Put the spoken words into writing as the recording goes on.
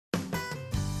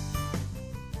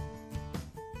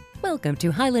Welcome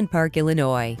to Highland Park,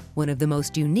 Illinois, one of the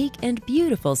most unique and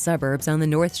beautiful suburbs on the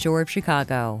North Shore of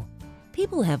Chicago.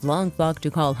 People have long flocked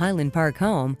to call Highland Park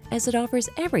home as it offers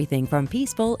everything from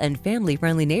peaceful and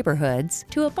family-friendly neighborhoods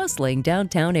to a bustling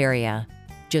downtown area.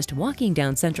 Just walking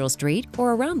down Central Street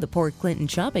or around the Port Clinton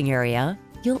shopping area,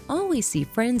 you'll always see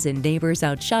friends and neighbors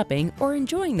out shopping or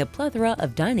enjoying the plethora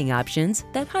of dining options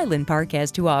that Highland Park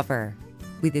has to offer.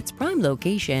 With its prime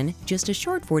location, just a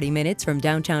short 40 minutes from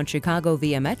downtown Chicago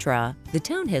via Metra, the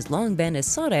town has long been a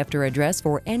sought-after address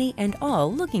for any and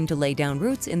all looking to lay down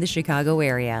roots in the Chicago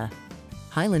area.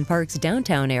 Highland Park's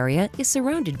downtown area is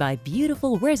surrounded by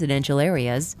beautiful residential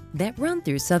areas that run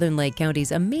through Southern Lake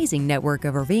County's amazing network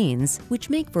of ravines, which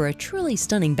make for a truly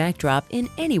stunning backdrop in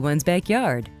anyone's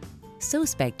backyard. So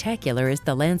spectacular is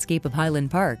the landscape of Highland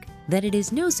Park that it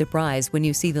is no surprise when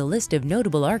you see the list of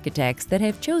notable architects that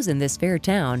have chosen this fair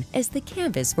town as the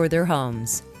canvas for their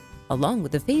homes. Along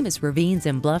with the famous ravines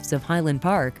and bluffs of Highland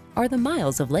Park are the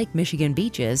miles of Lake Michigan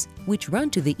beaches, which run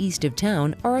to the east of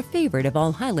town, are a favorite of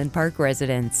all Highland Park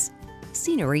residents.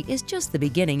 Scenery is just the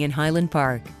beginning in Highland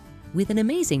Park. With an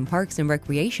amazing parks and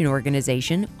recreation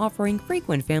organization offering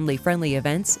frequent family-friendly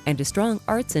events and a strong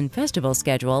arts and festival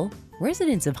schedule,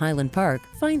 residents of Highland Park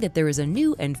find that there is a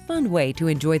new and fun way to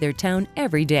enjoy their town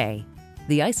every day.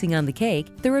 The icing on the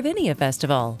cake, the Ravinia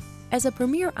Festival. As a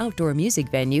premier outdoor music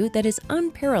venue that is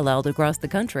unparalleled across the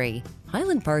country,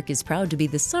 Highland Park is proud to be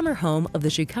the summer home of the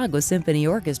Chicago Symphony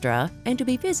Orchestra and to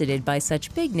be visited by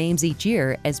such big names each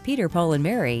year as Peter, Paul and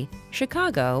Mary,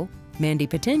 Chicago, Mandy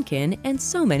Patinkin, and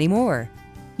so many more.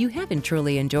 You haven't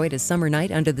truly enjoyed a summer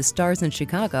night under the stars in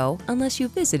Chicago unless you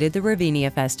visited the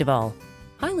Ravinia Festival.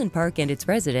 Highland Park and its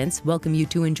residents welcome you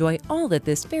to enjoy all that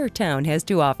this fair town has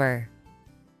to offer.